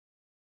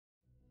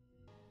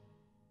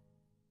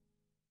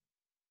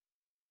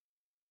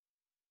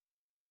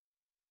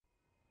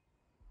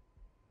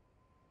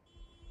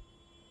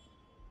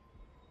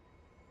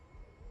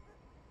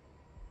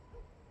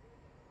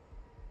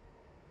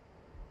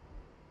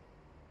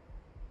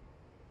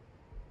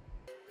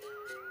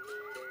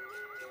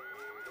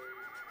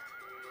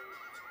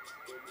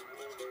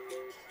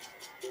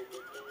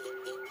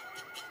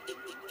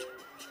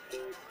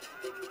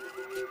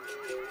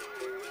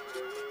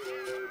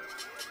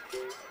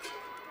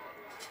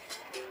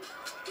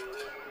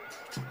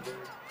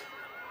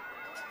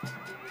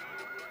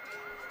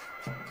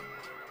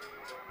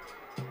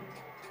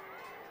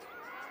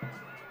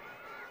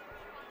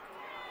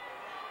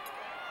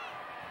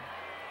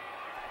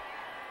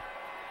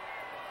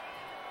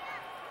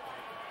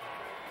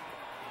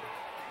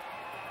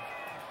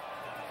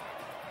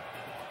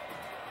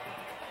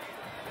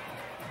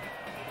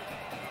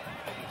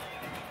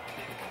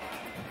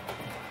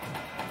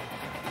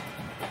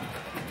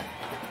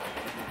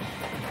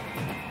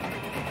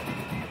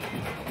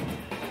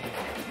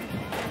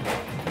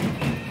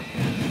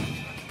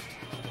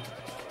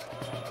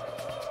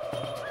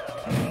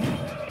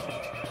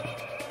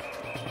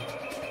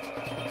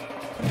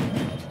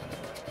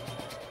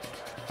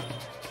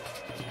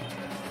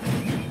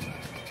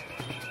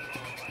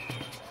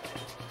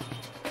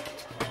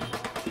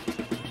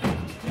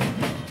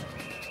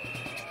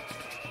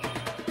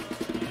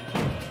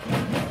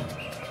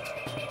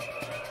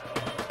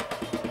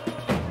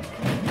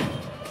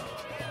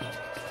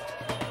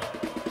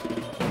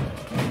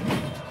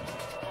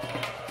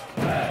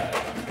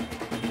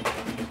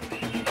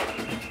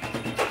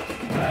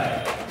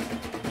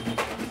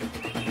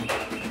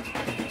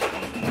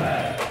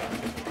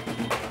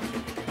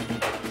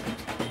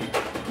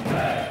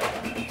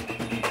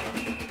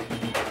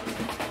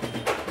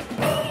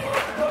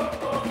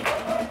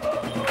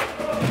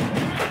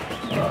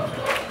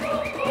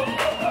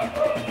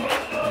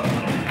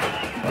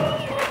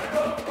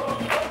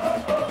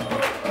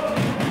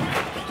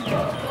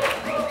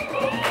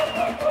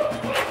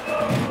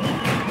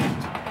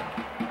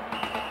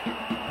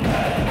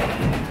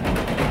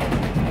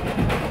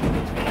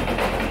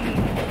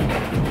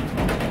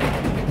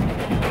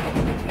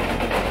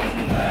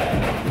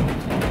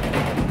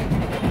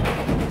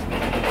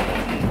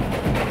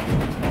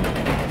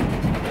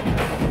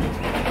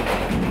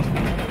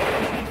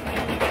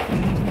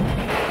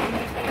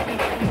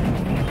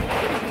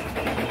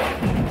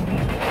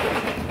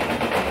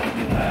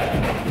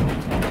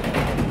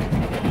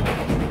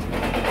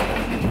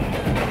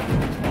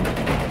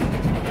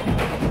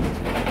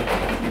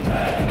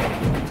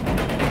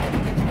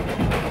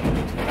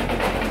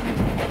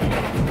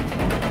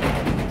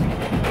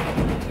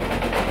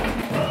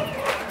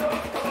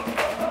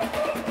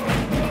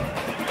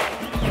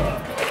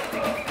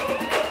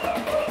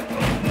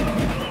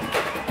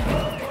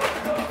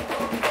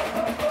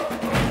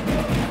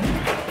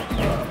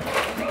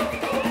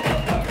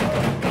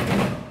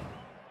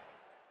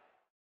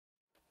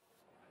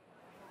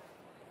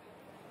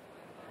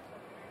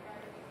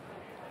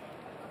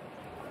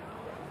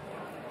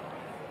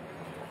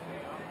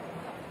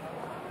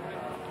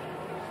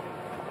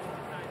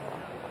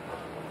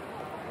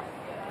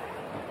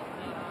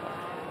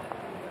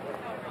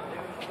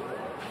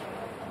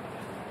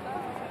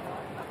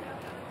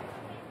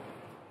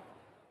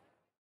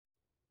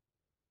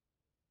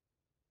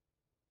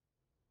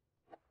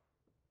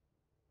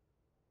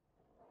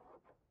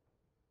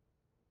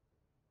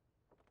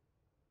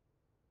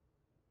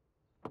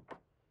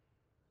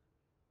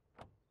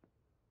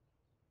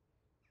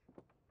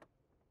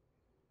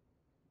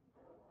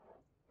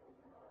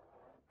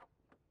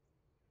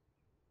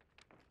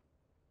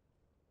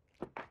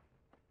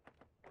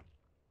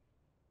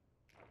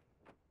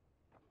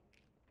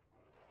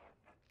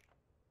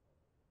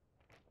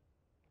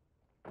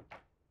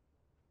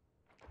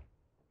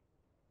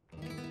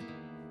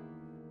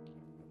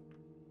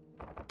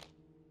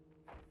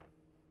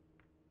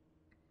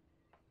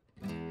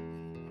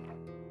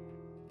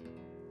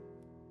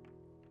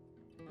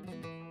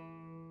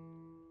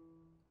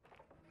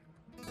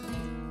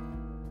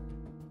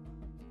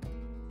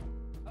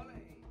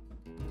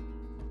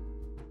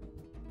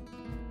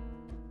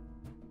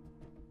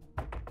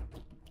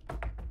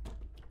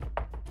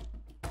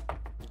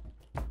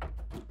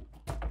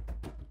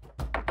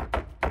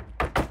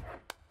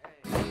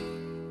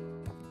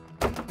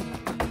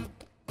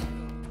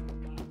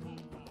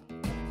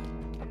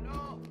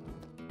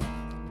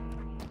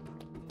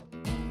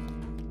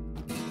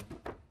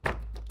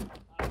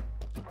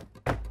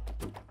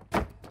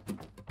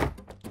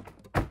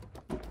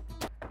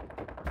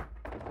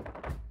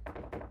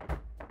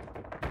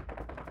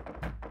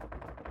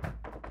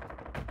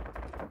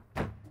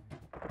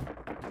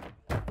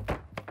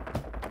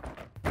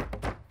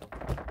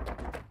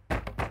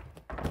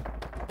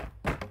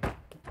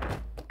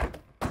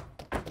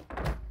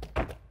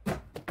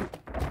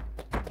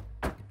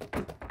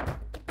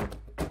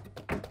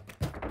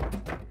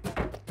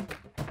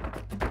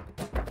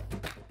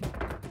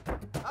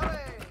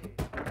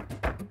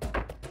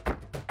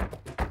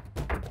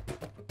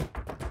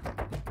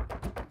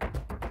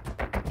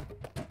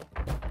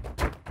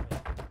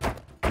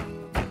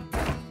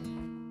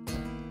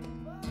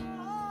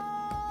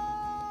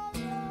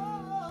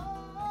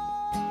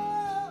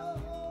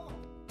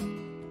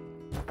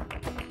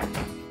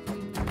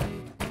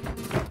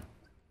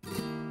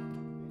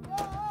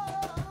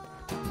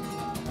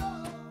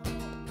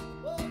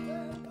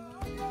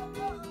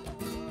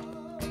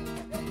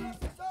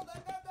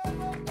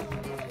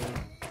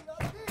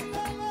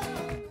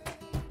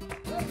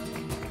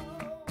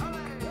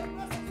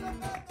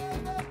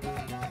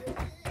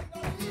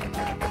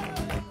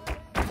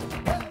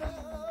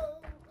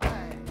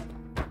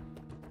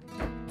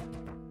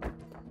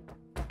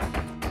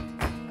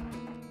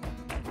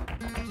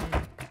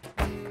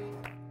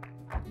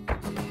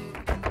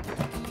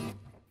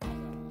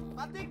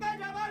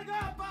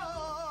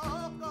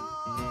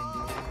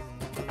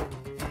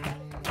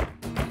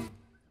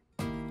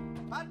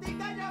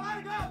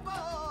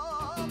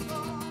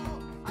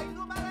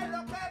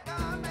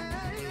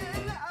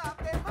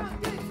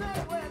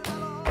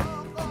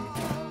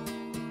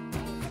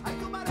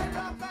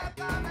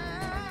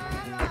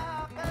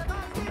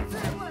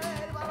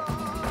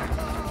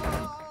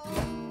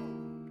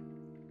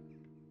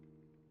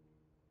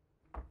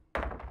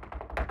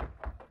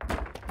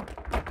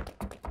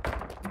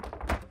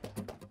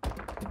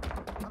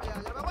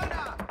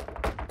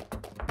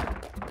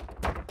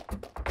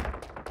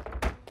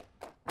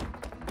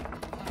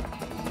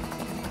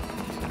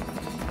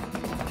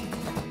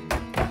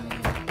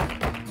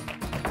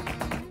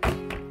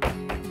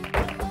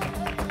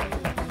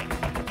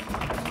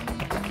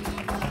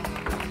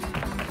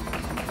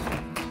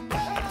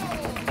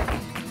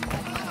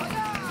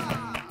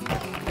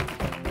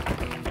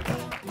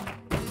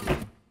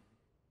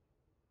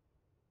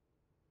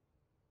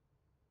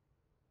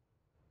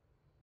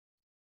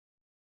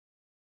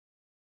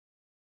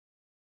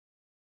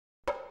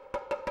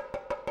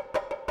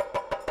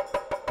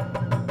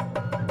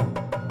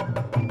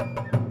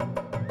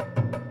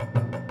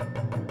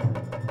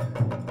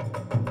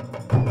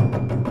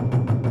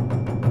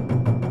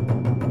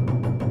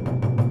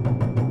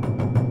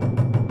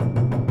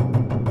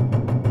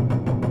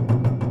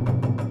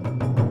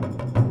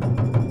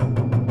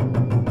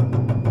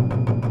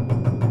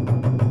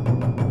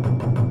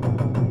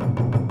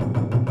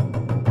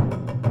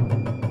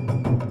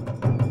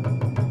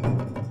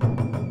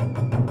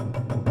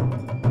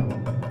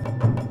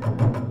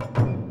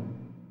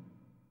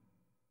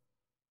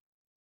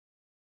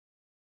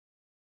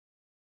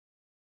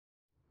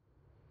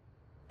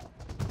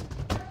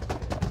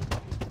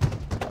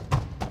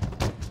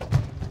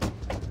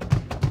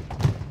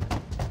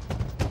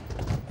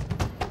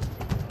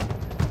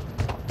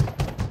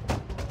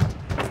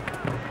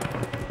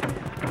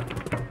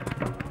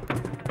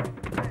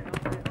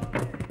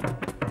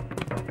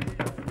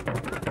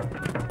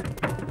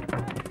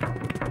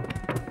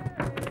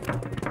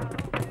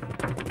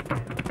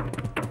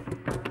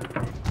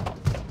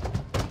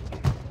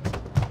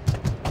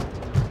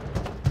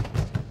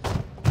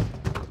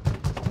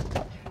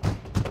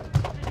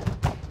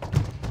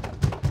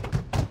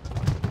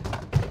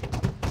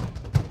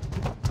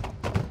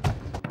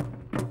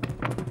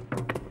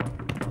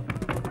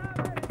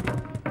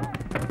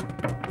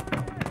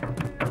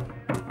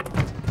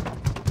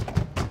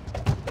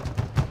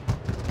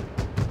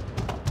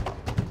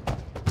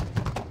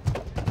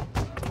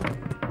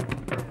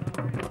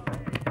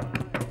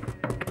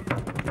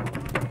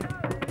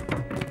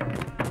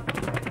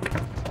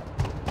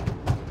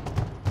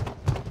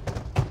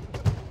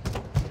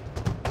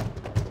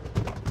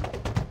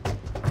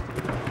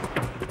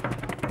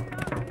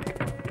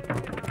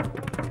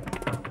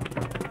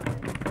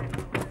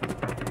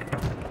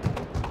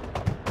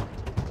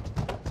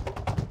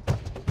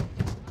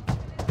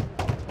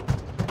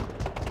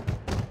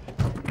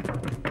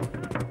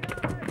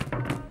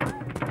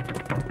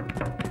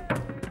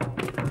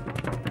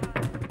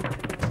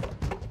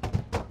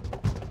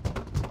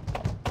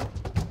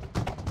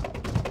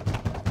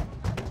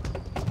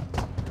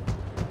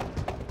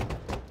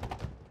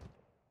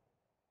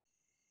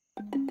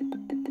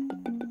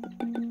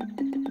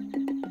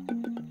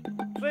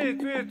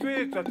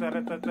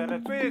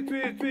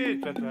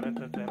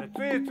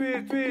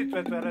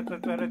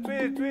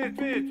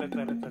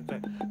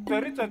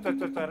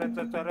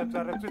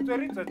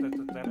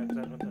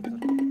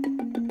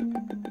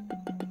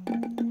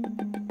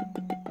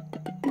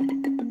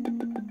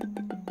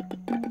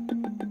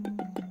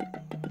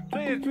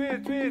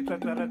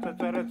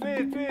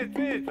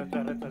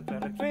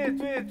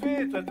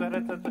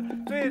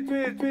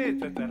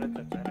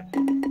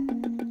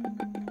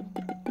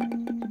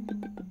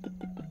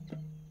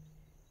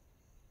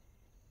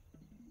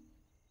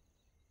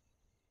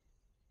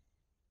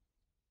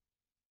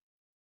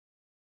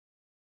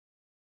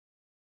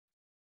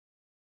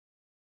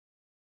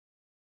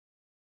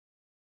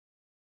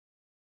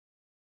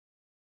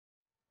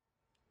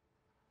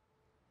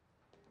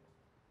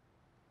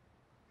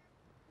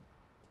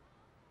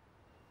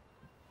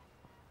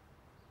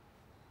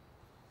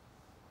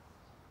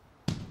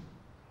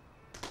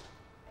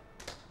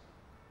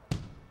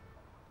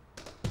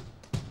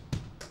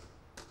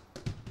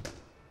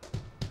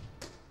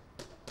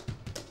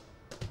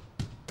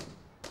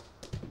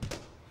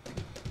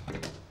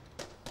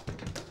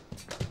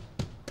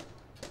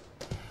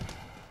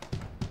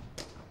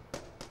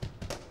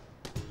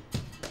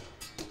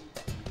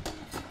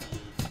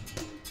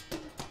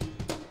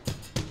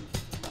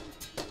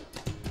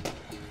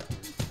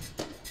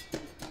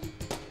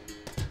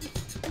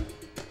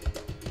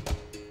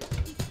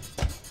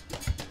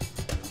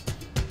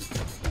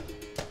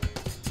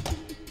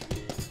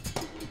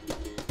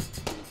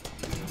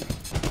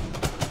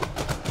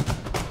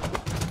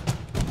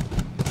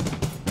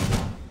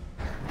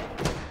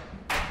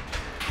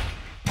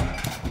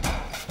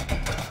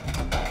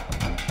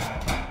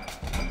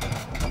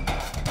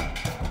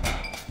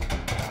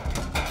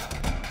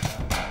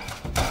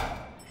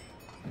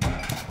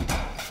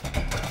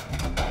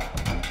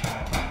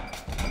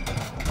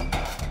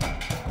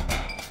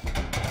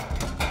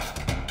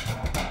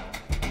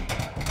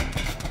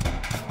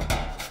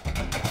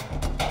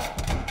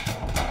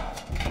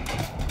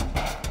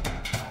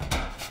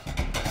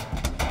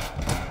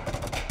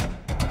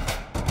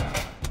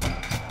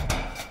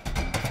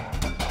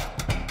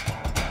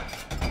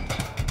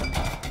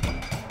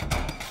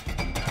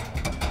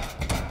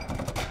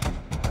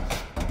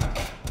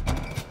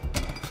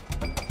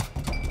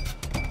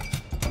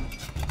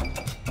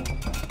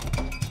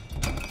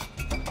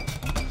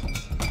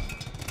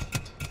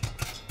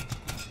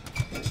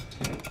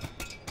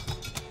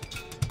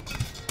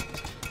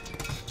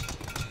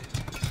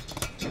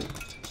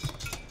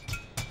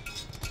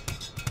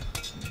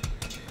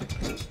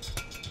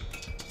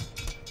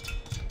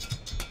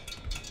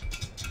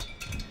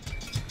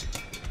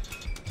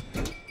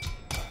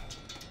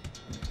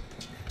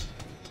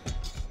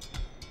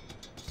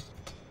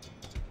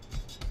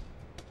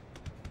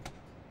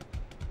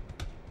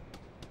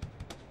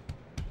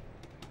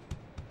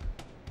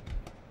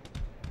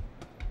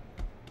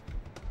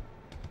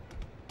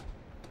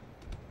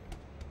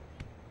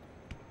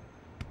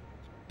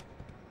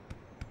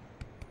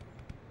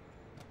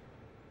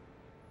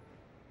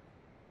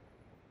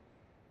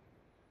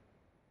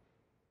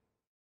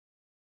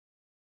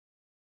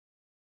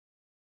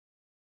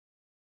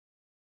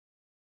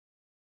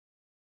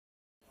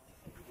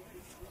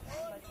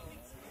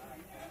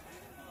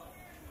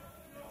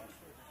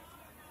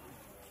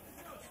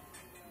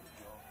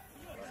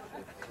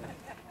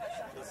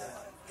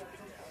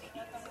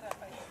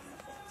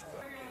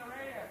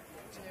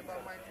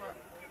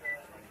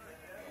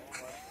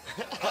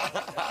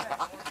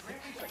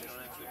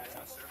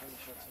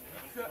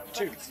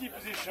Two.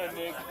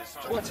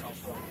 What?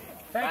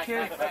 Thank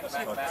you.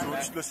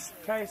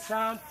 Okay,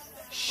 sound.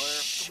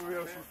 Shh.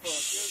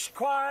 Shh.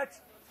 Quiet.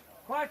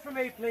 Quiet for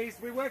me, please.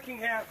 We're working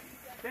here.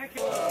 Thank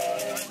you.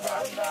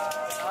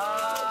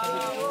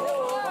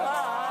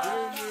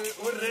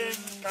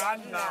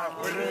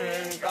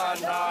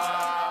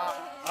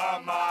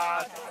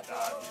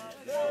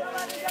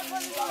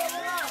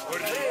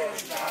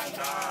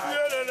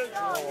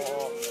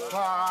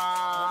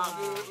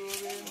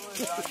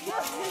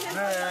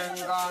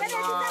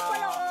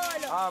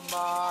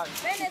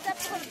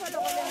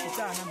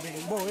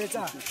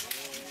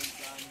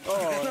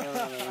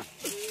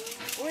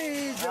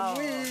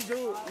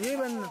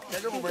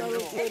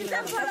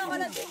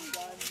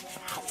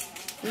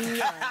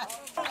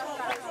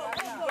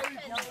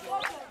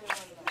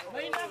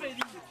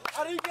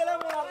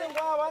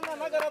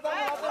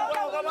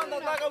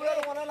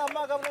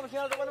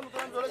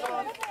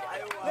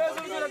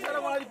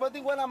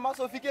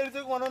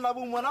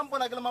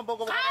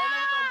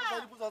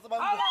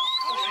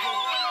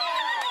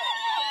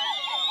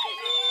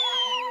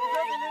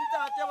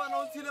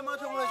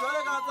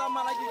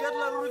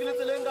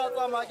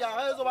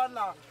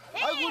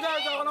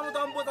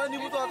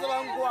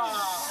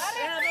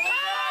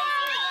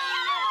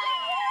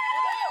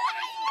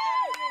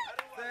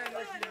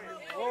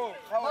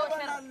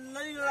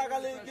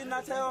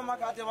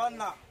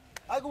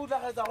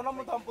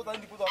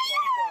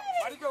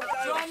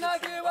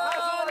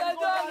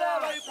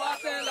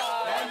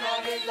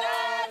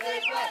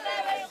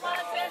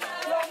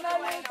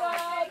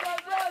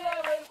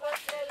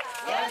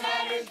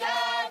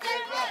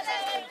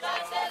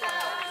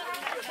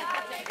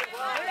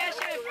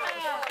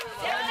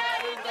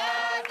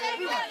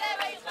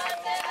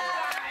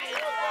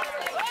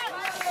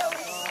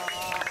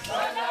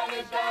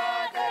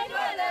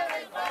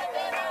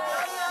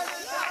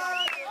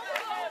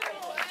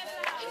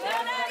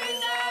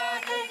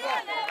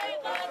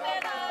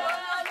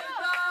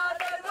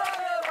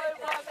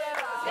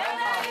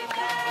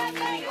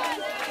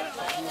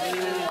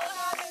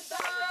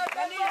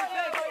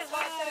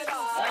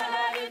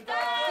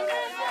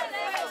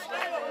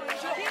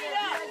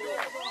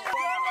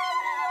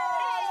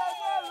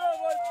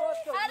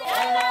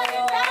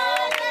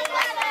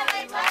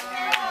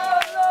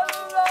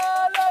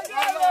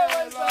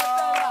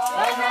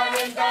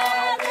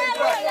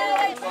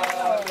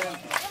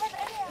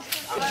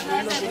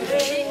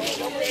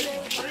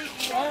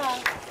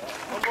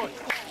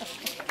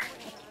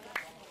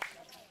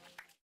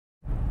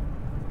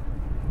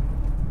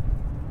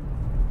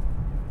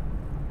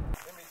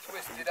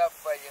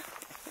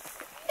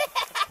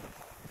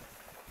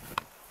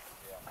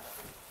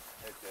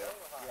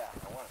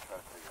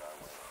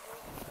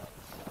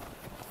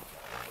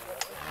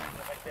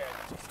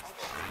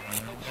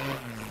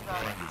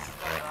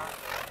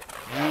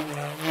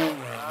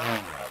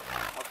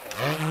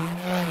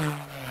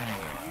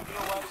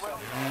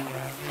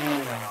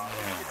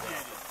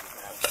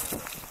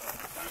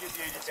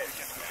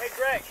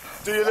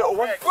 Do your little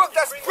one. Look,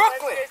 that's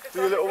Brooklyn! Do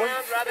your little one.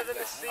 Rather than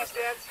the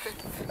C-stands.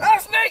 Ah,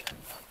 snake!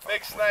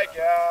 Big snake,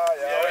 yeah.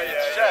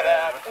 Shut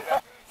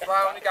up. So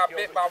I only got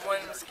bit by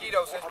one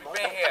mosquito since we've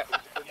been here.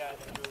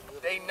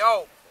 They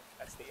know.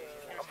 I'm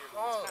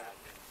home.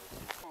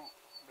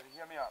 But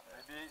hear me out.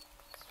 Maybe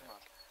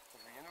what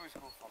we can do is go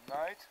from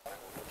night.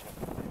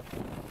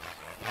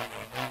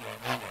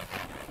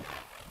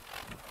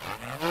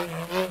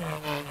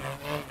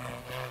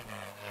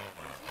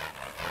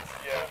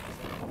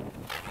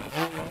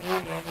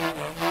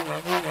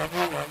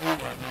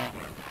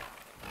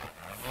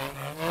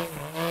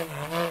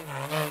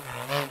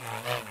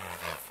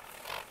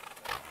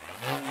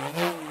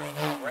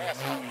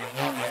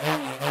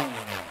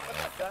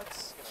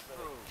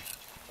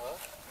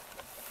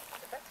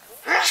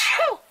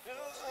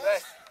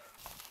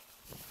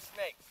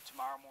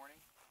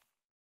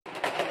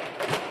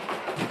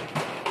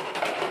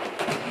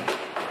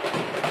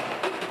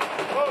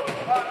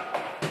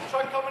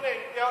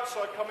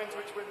 Outside, come into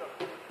each window.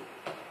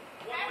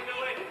 One window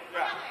in?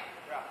 Yeah.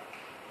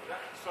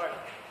 Sorry.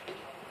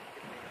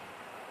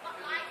 What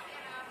lights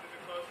in up? Did you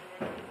close your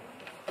window?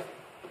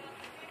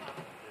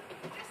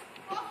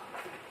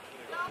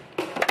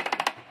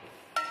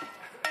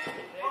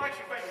 Oh,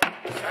 actually, wait.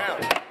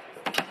 Sound.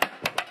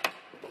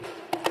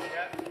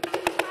 Yeah.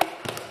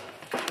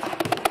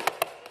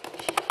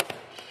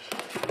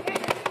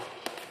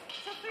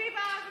 So 3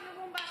 bars and then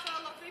 1 bar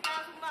solo, 3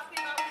 bars, 1 bar,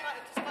 3 bars, 1 bar,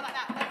 just go like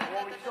that.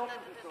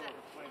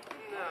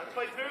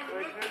 Play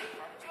through?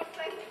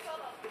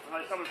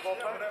 Like someone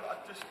pop out? I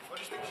just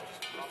think you should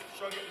just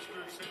try and get this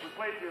groove simple. We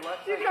play through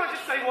left. You can't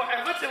just say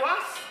whatever to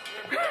us.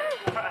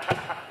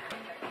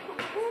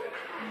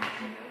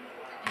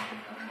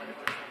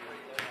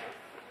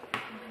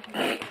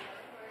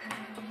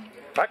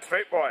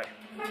 Backstreet Boy.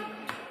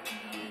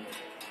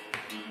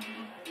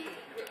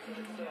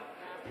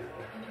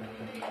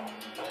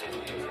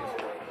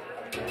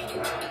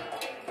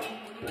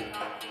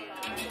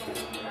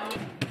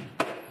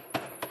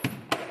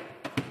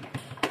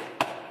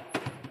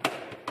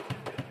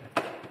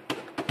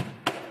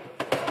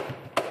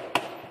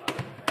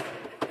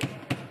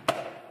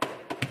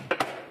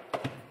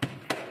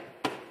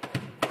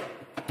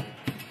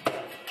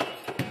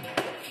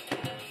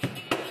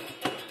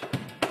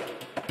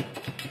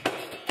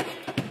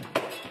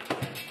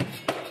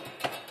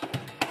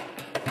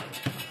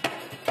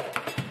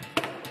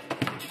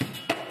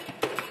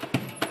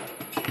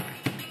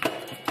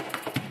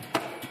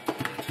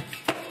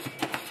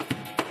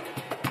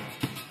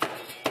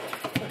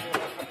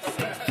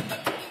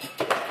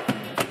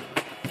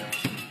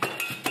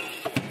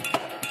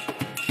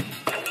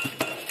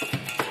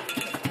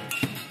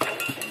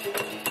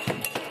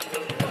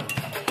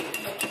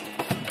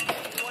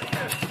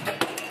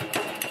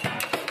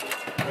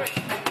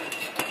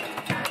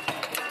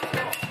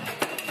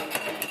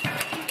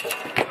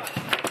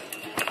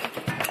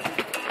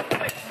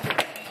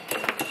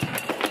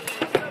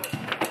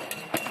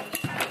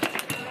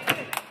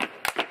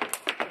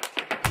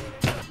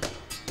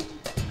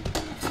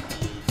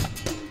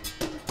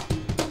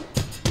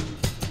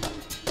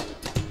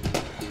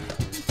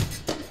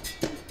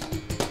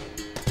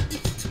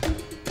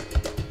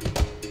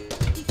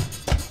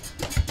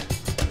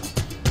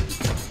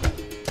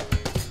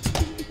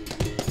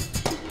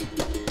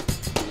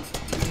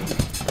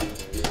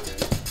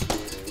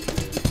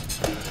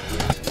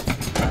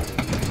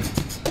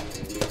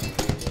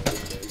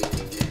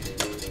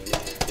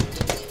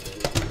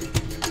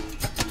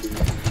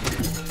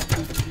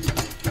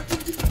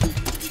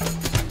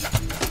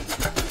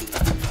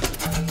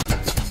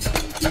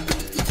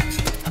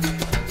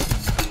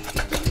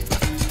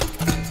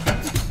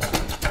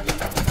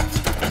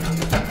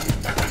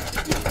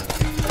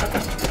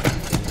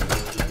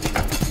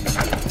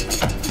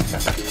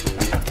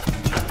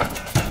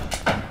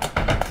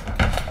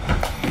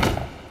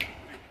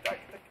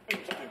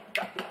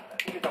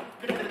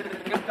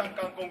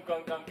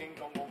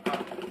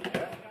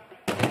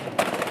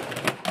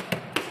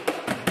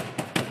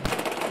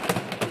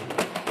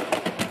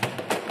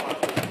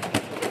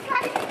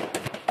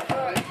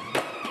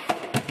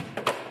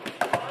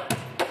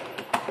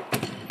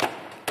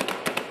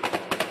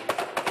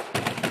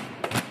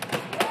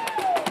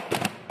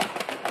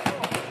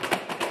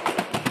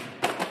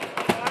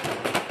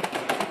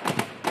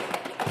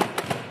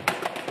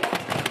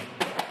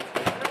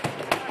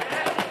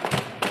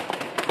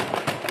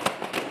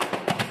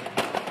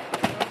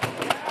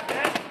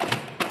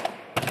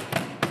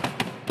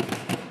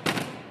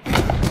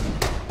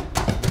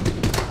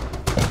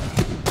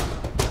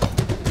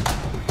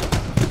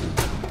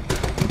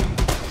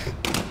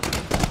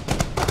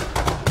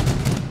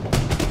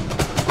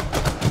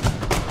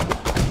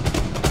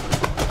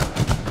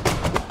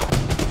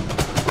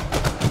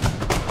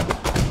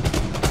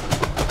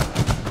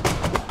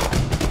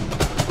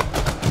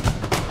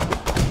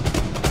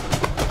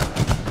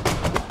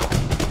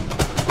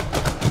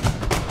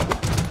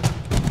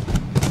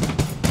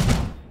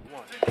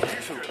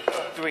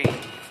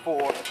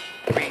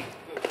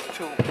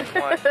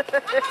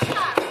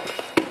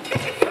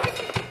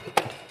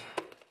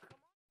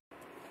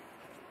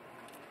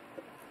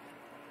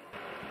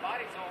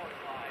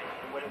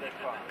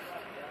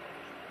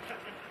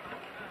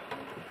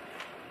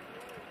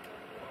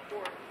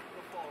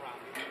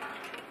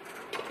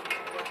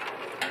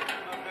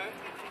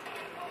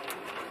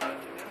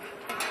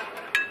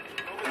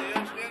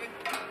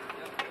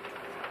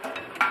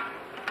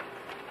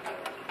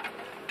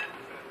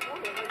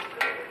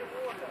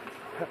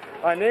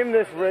 I named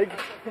this rig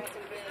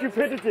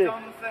Stupidity. Okay, you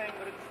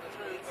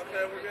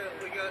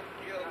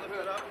gotta lift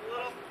it up a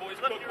little. Boys,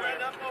 lift your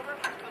hand up over.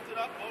 Lift it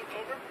up,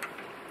 over.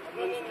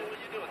 Whoa, what are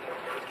you doing there?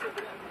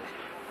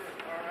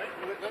 All right.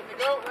 Let me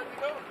go.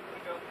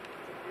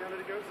 You ready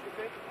to go,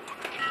 okay?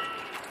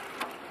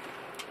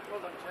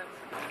 Well done, gents.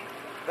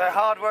 They're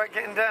hard work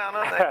getting down,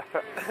 aren't they?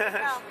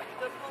 Now,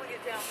 they're pulling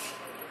it down.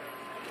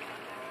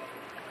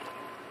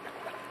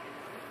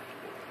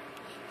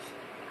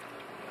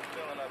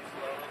 Filling up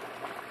slowly.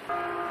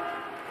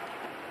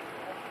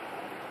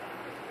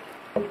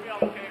 Give me all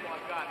the cable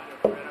I've got there,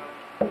 Fredo.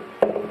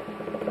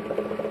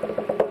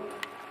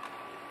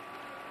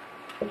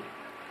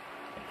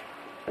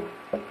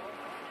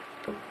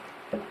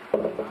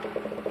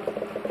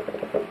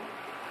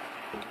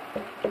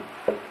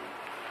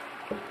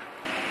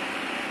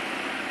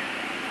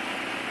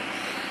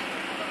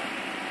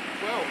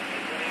 Well,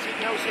 see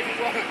how it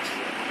works.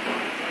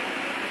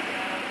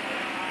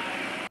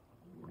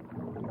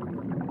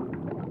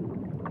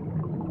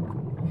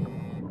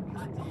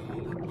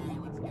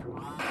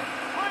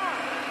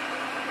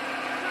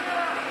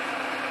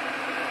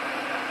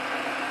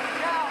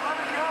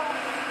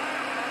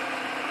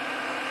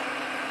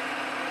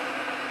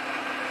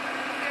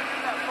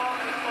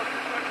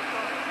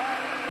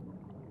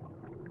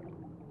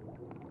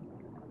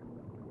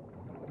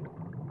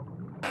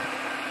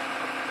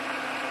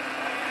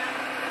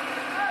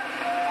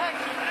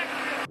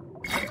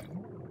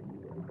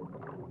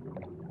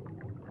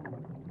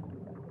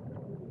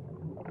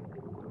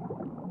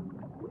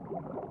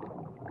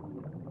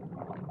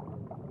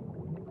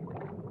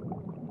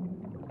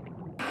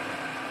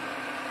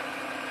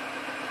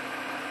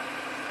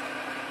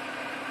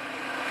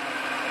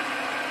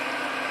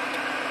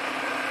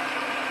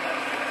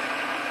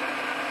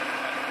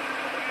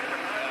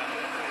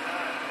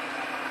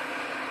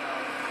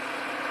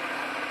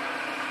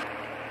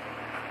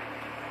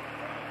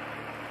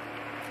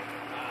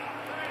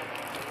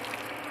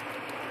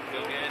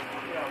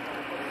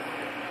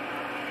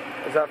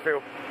 Does that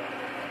feel?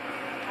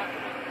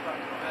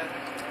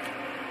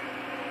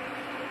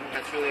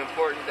 That's really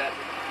important that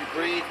you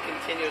breathe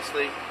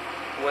continuously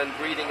when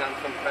breathing on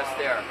compressed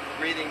air.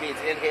 Breathing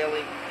means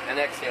inhaling and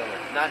exhaling,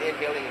 not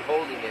inhaling and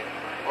holding it,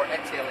 or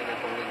exhaling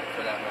and holding it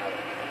for that matter.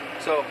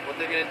 So what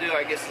they're going to do,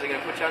 I guess, is they're going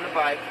to put you on the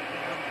bike.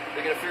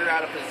 They're going to figure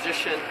out a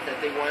position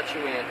that they want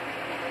you in.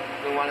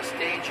 They want to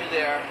stage you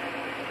there,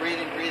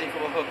 breathing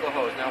from a hook or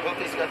hose. Now, hook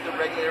has got the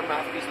regulator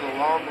mouthpiece and the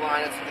long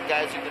line. That's what the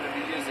guys are going to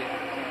be using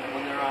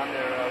when they're on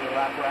their little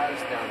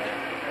apparatus down there.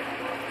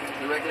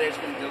 The regulator is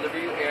going to deliver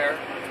you air.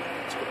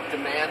 It's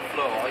demand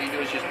flow. All you do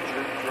is just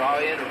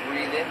draw in or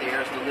breathe in. The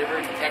air is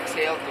delivered.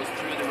 Exhale, it goes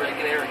through the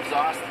regulator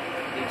exhaust.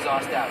 The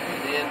exhaust out.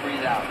 Breathe in,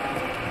 breathe out.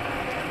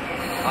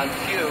 On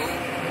cue,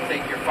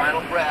 take your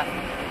final breath.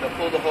 They'll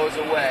pull the hose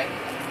away.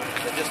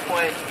 At this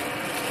point,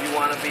 you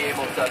want to be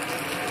able to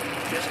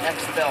just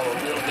expel a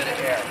little bit of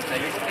air. Now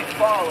you're going to be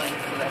falling,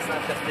 so that's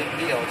not that big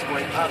deal. It's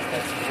going up,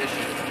 that's the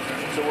issue.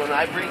 So when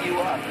I bring you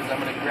up, because I'm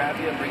going to grab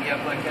you and bring you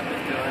up like I've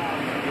been doing,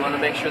 you want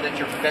to make sure that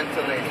you're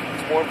ventilating.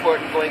 It's more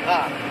important going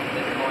up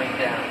than going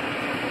down.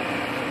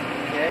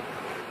 Okay?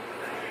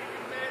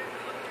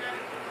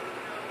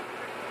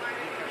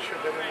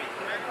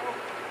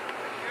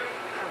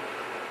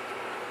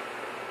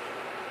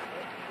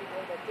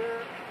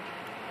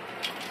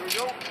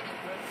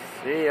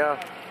 See ya.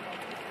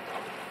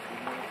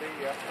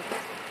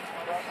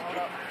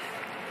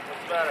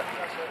 What's better?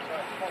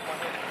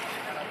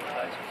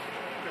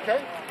 Okay?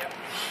 Yep.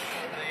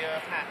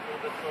 hat. A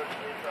little bit towards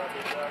the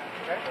top.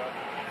 Okay.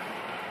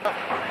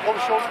 Hold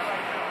the shoulders.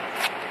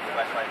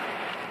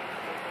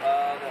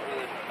 Not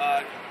really.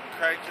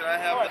 Craig, can I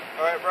have it?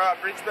 All right, Rob,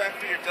 reach back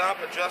for your dump.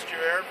 Adjust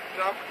your air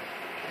dump.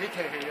 He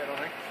can't hear you, I don't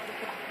think.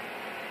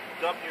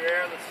 Dump your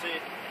air. Let's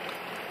see.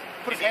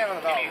 Put his hand on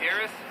the valve. Can you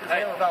hear us? Put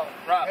his hand on the valve.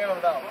 Rob. Hand on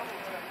the valve.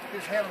 Put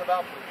his hand on the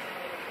valve, please.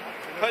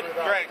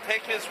 Greg,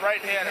 take his right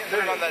hand and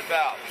put it on that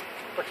valve.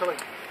 What's your leg?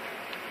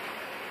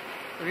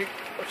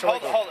 What's your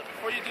leg? Hold it.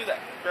 Before you do that,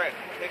 Greg,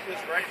 take his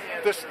right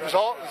hand. This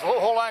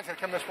whole line's going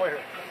to come this way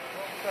here.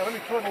 Now, let me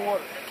pour the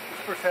water. This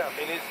first half.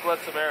 He needs to let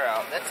some air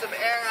out. Let some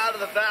air out of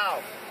the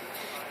valve.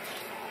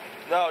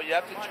 No, you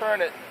have to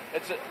turn it.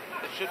 It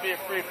should be a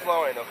free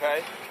flowing,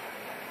 okay?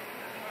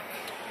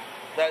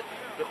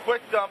 The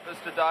quick dump is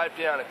to dive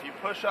down. If you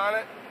push on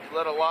it, you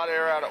let a lot of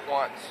air out at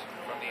once.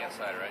 From the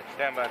inside, right?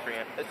 Stand by for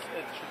you. It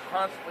should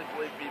constantly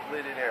be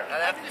bleeding air. Now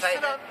have to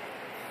tighten it.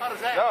 How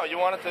does that? No, you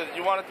want it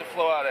to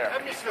flow out air.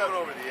 Let me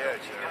go over the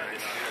edge.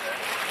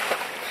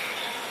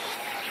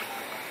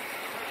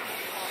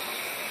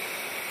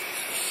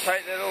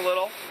 Tighten it a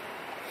little.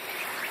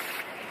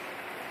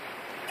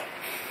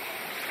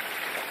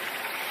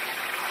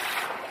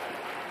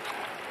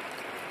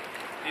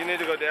 You need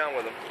to go down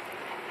with him.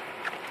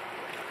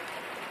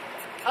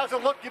 How's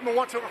it look? Give him a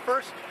once over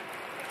first.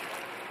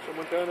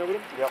 Someone down there with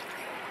him? Yep.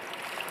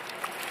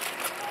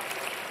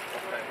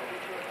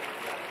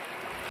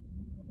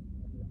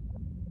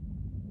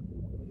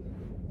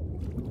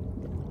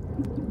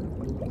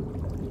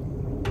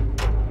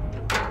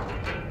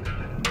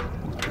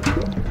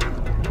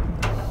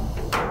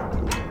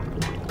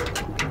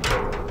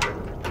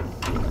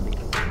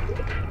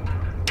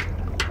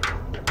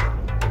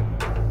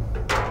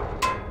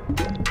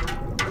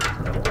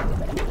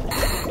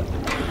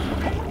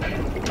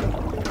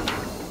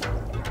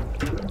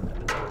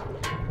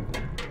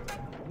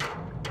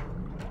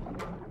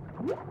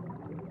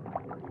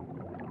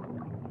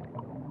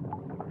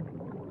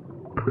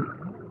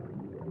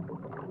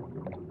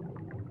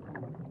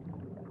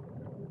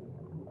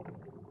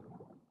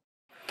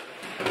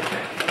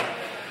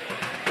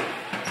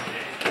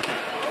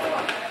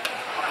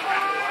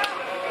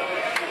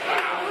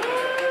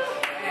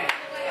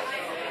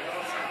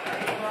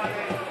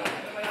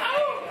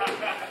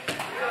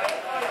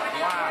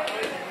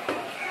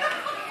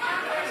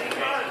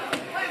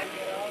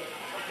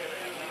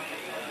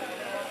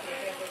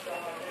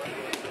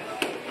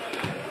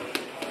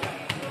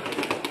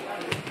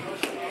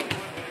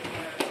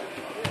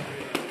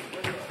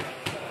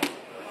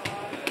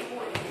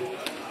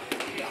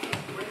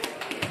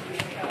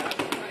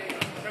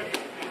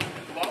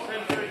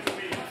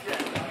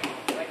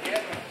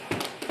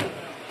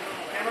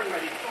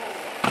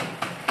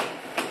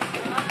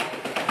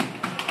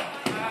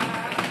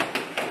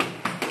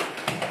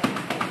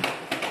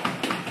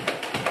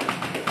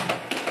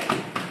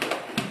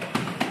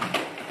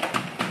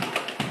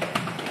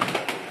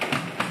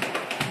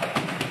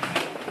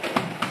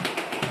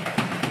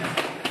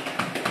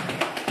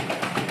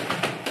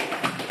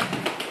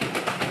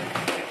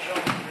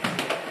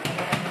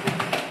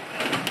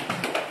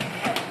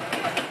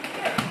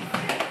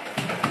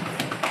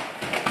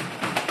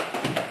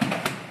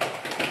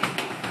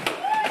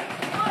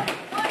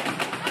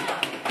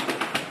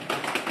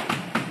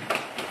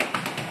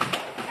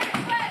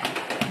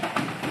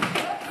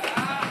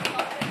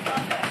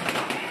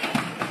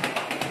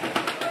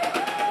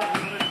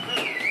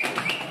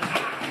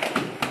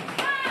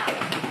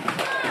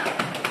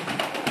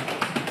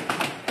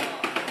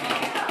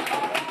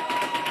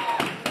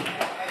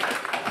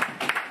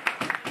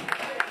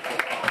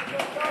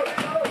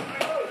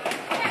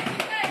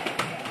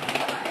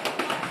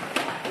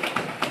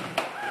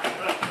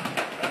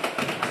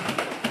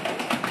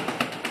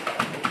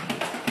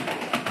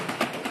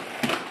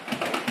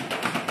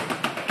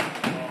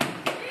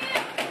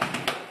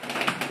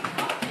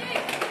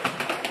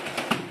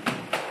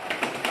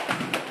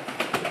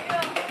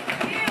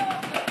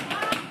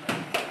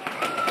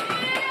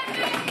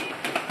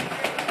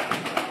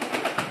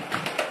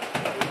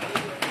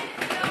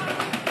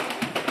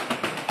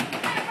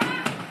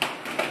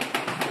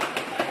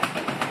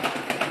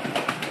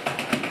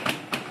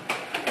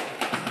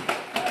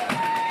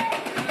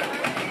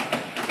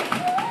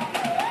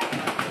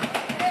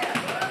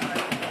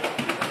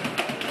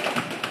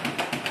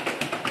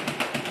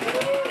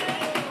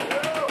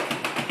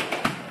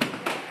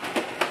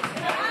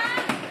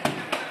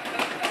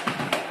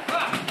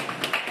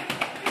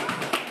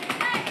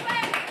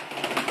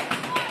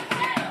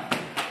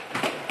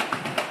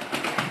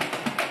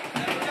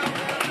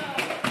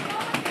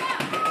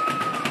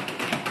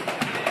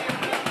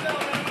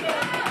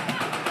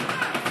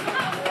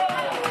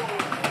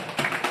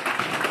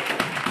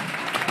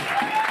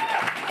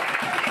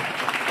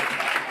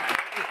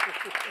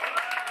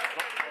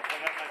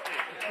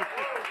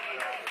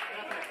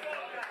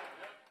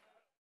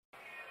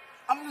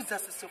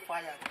 Jesus is so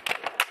fired.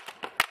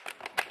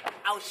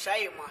 I'll show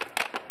you, man.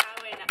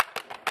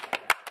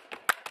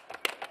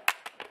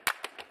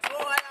 So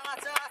I am a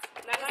chat.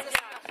 This is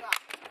your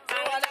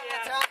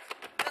shot.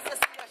 This is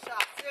your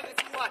shot. Say it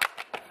to what?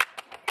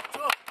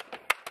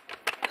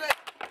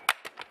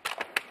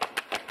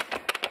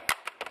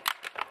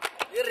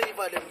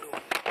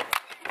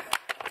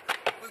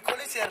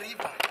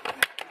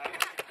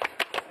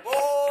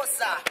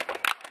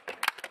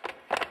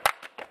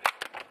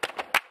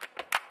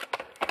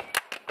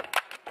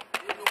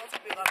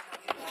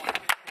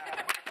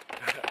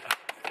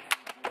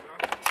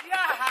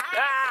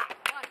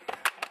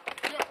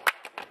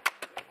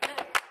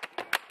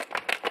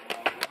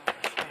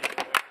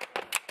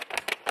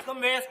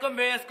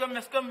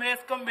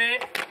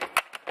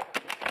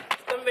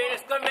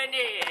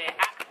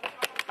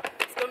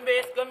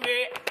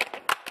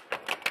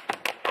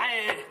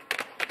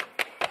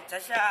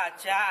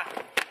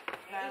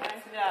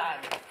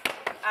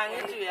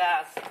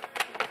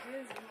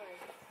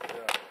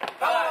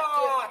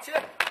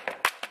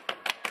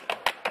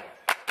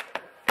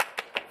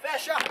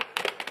 Fecha.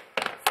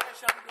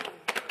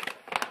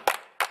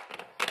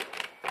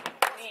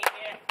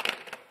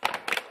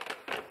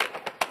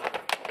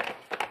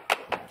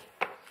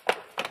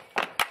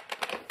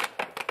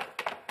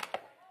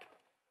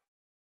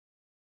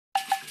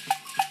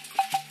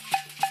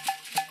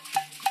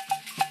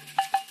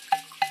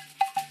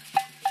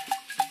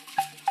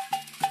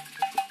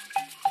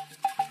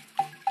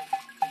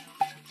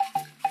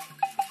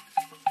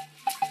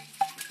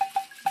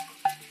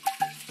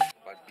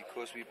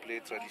 Because we play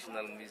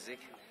traditional music,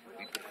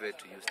 we prefer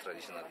to use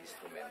traditional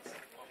instruments.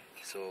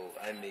 So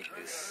I make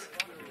this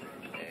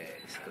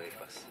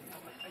scrapers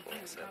for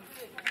myself.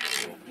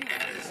 So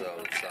this is how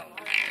it sounds.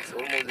 It's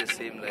almost the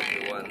same like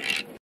the one.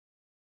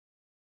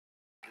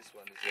 This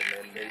one is a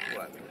man-made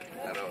one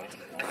around.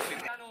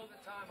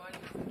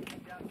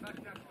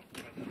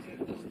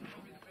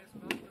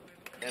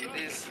 And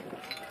this,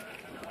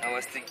 I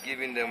was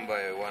giving them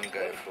by one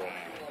guy from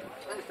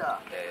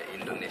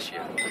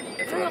Indonesia,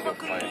 a friend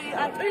of mine. I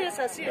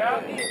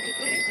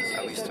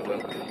used to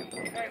work with him.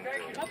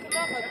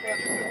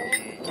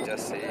 He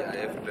just say, I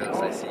have bells,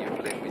 I see you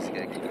play music,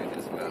 I give you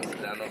these bells.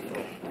 They are not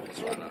from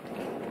Botswana.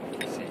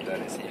 See, that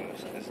is him,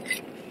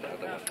 the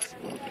other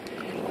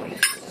ones.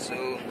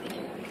 So,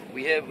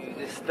 we have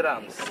these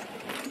drums,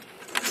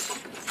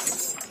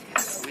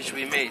 which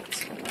we made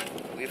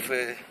with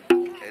a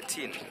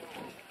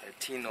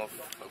tin of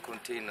a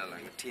container,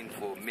 like a tin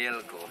for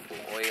milk or for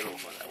oil or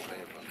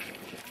whatever.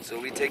 So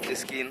we take the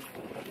skin,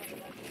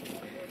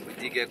 we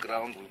dig a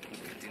ground, we put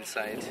it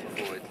inside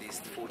for at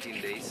least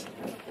 14 days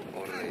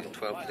or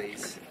 12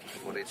 days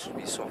for it to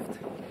be soft.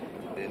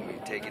 Then we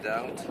take it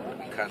out,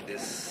 we cut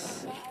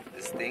these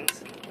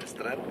things, the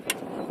strap,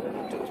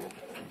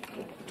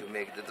 to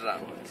make the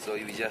drum. So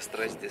we just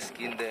stretch the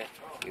skin there,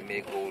 we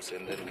make holes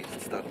and then we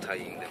start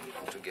tying them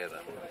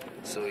together.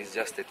 So it's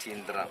just a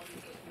tin drum.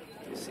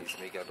 You see, it's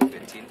made out of a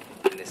tin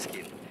and a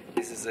skin.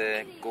 This is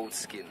a goat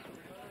skin.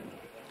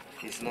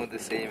 It's not the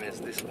same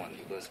as this one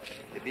because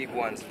the big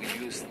ones we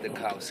use the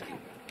cow skin.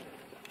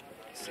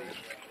 You see,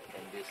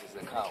 and this is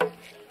the cow.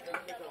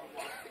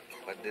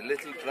 But the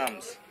little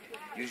drums,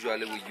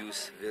 usually we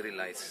use very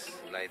light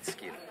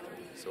skin.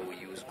 So we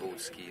use goat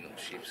skin or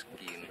sheep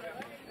skin.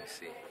 You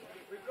see.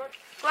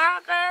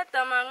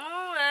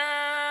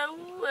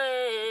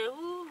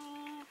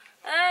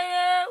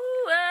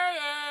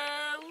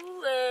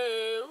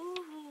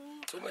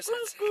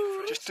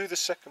 Just do the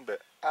second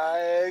bit.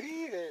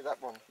 That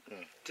one.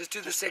 Just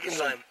do the second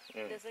line.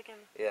 The second.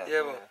 Yeah.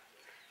 Yeah, well.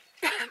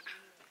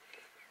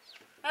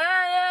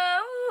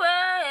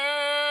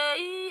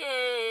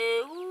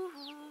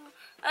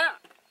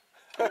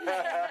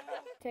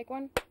 Take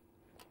one.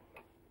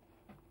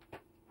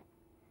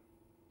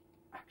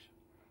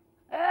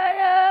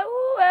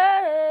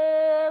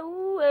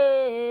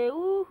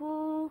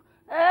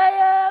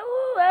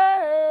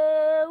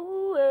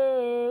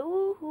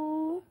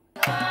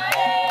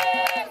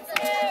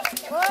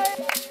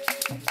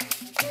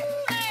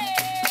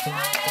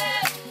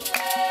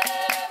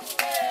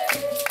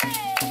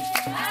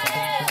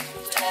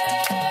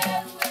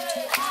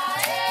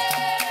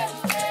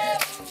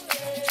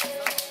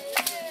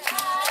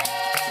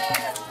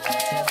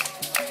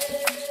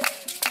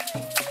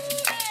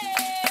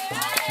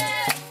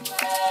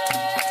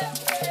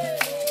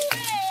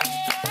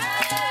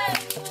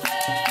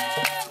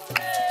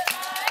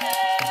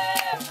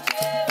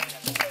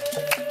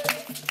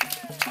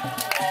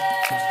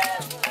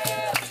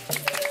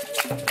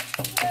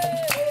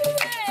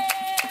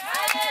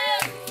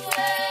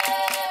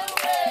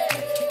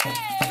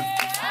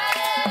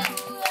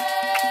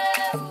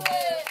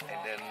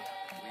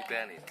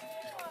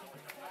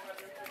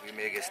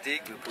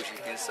 We push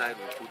it inside,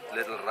 we put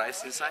little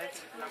rice inside,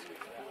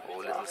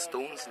 or little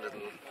stones,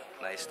 little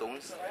nice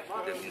stones,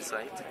 put them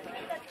inside. And then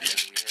we have a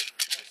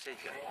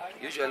shaker.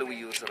 Usually we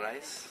use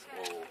rice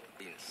or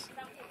beans.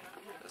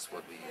 That's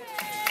what we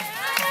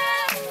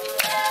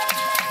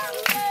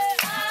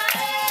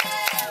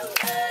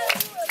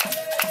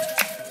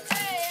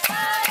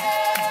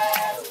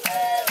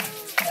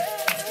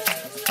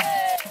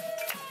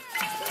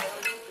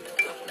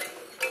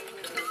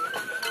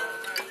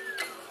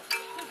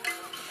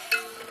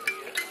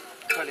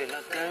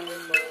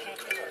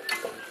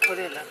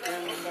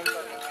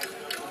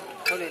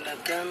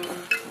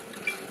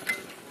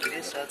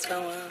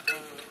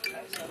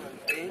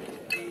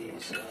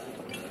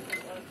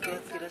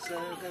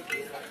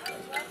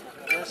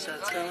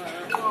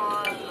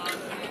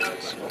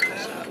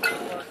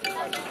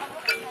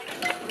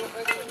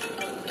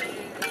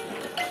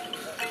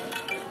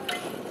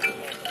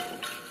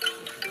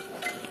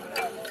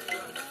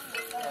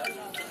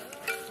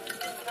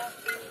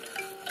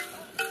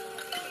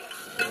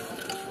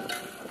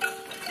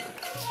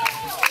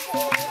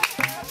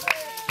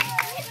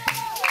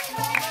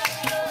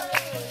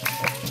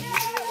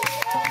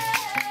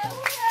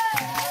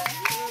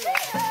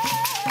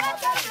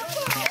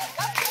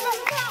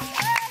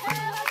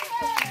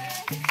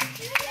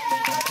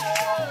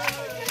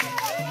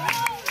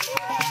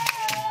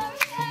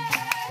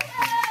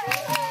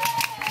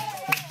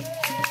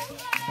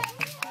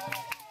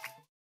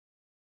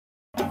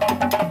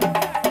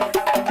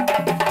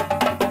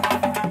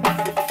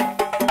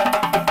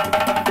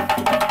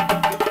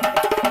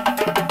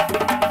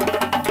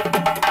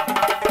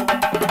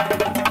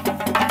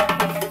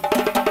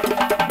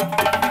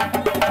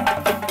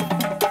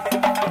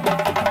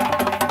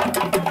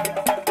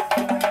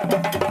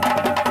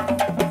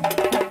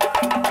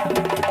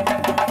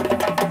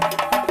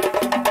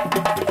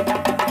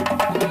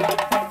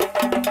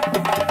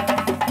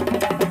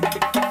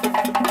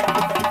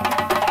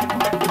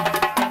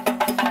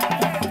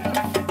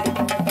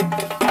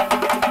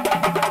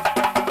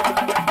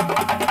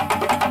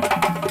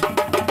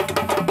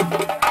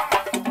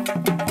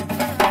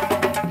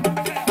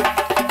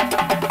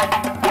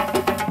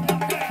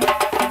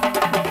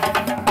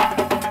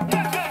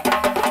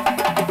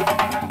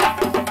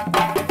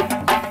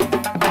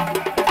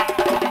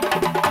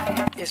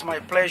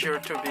pleasure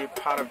to be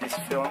part of this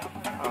film.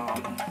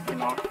 You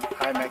know,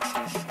 IMAX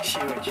is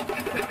huge.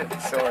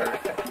 So,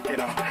 you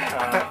know,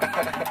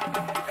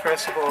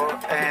 Cresswell,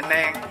 and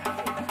then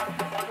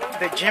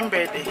the djembe,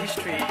 the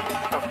history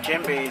of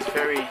djembe is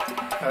very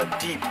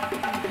deep,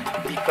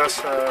 because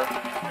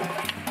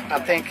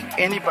I think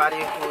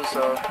anybody who's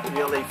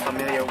really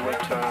familiar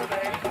with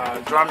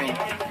drumming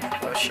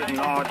should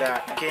know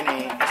that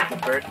Guinea is the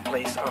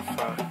birthplace of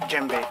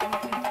djembe,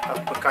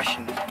 of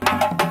percussion.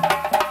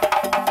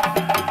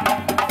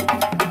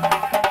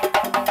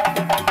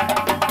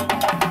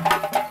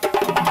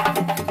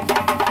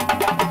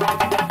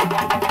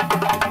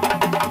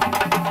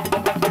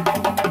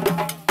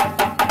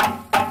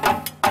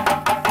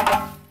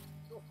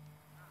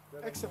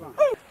 Excellent.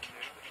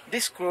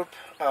 This group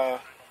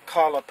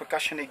called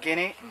Percussion in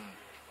Guinea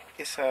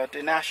is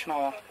the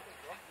national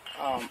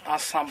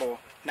ensemble,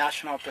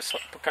 national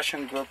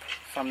percussion group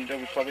from the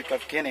Republic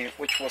of Guinea,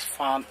 which was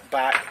founded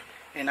back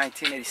in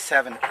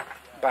 1987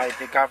 by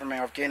the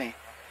government of Guinea.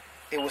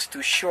 It was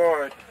to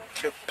show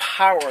the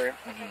power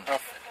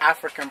of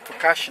African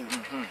percussion.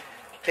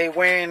 They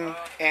went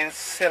and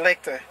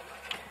selected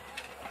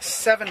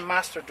 7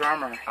 master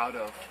drummers out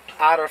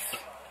of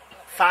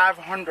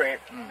 500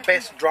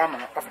 best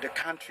drummer of the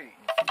country.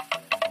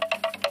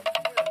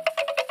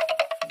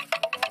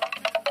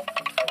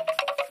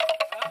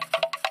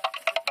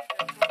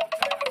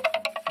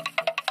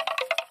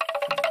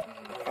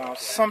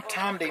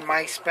 Sometimes they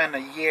might spend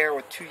a year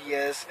or 2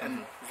 years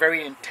in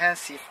very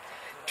intensive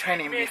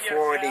training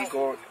before they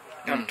go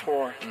on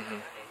tour.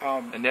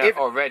 And they're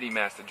already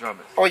master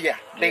drummers. Oh yeah,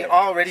 they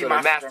already so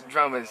master the master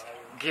drummers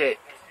get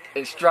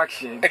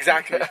instruction.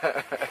 Exactly.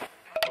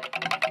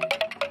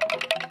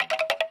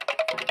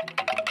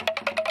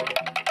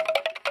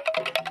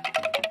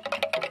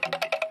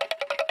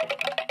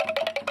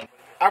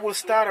 I will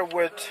start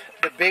with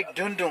the big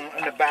dundun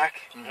in the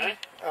back,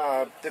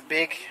 the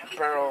big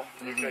barrel,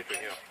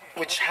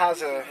 which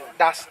has a,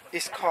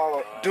 it's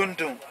called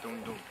dundun.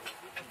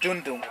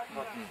 Dundun.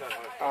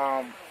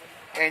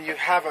 And you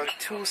have a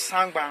 2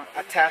 sangbang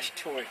attached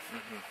to it.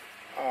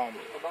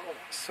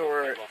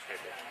 So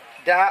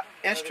that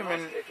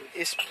instrument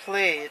is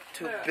played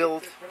to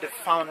build the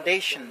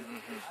foundation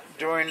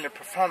during the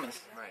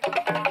performance.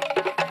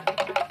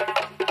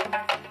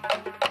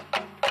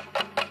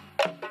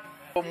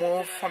 We'll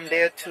move from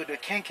there to the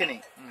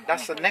kinkini.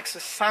 That's the next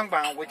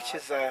sangbang, which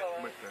is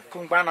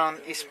Kungbanan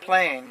is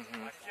playing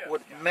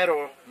with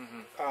metal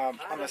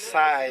on the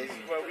side.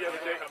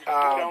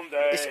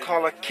 It's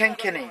called a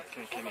kinkini.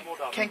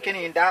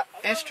 Kinkini, that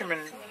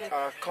instrument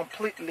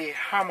completely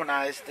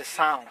harmonizes the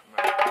sound.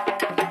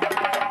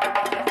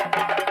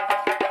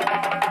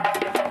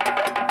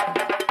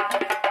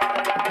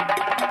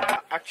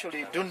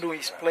 Actually, dundu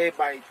is played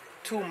by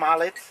 2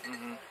 mallets,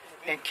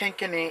 and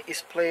kinkini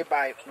is played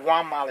by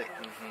 1 mallet,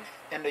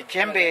 and the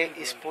djembe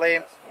is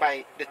played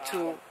by the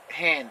 2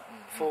 hand,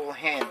 full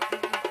hand,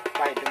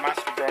 by the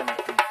master drummer.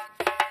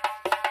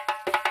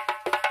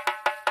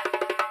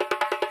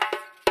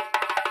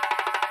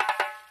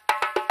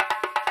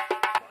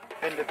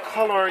 And the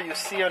color you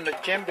see on the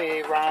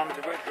djembe around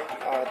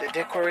the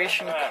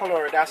decoration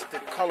color, that's the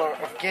color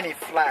of Guinea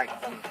flag,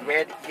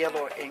 red,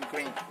 yellow, and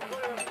green.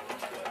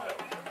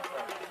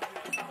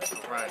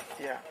 Right.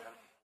 Yeah.